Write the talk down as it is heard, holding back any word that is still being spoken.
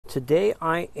Today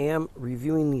I am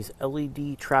reviewing these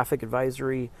LED traffic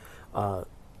advisory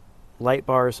light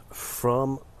bars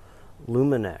from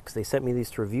LUMENIX. They sent me these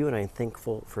to review and I'm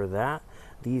thankful for that.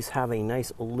 These have a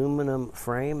nice aluminum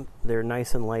frame. They're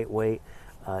nice and lightweight.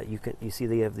 You see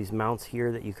they have these mounts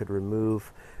here that you could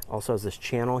remove. Also has this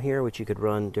channel here which you could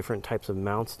run different types of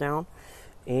mounts down.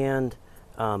 And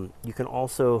you can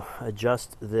also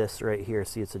adjust this right here.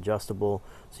 See, it's adjustable,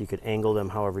 so you could angle them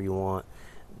however you want.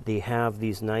 They have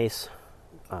these nice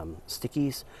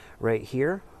stickies right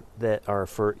here that are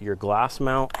for your glass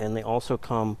mount, and they also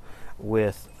come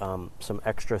with some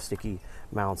extra sticky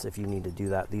mounts if you need to do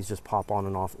that. These just pop on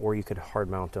and off, or you could hard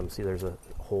mount them. See, there's a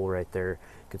hole right there.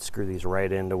 You could screw these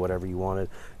right into whatever you wanted.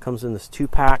 Comes in this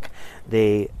 2-pack.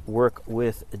 They work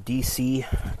with a DC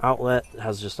outlet. It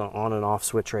has just an on and off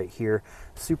switch right here.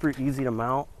 Super easy to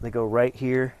mount. They go right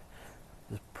here.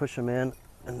 Just push them in,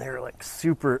 and they're like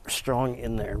super strong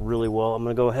in there really well. I'm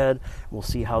gonna go ahead and we'll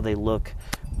see how they look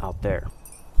out there.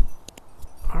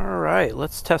 All right,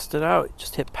 let's test it out.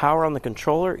 Just hit power on the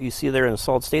controller. You see they're in a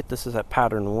solid state. This is at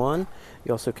pattern 1.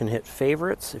 You also can hit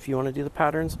favorites if you want to do the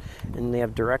patterns, and they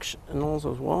have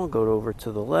directionals as well. Go over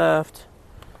to the left,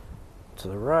 to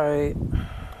the right,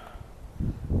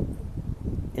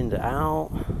 into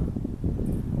out,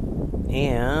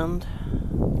 and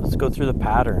let's go through the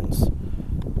patterns.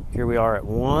 Here we are at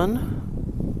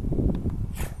 1,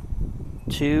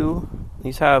 2.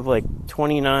 These have like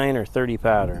 29 or 30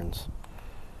 patterns.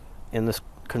 And this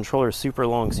controller is super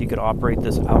long, so you could operate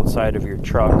this outside of your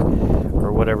truck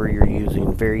or whatever you're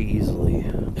using very easily.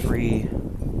 3.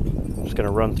 I'm just going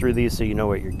to run through these so you know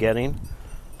what you're getting.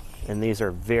 And these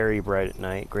are very bright at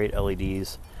night, great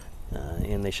LEDs,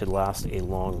 and they should last a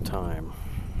long time.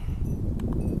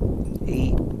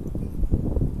 8,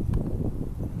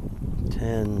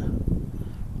 10,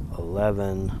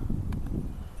 11,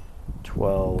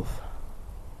 12,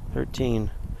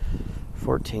 13,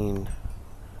 14,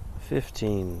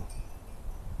 15.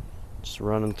 Just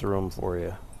running through them for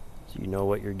you so you know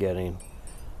what you're getting.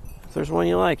 If there's one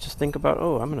you like, just think about,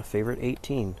 oh, I'm going to favorite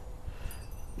 18,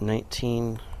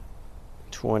 19,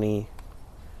 20,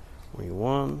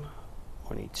 21,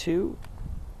 22,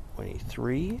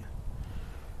 23,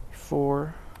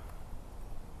 4,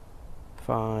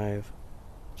 5,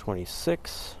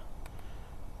 26,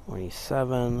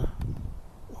 27,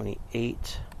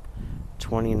 28,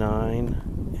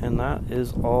 29, and that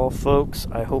is all, folks.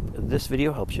 I hope this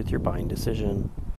video helps you with your buying decision.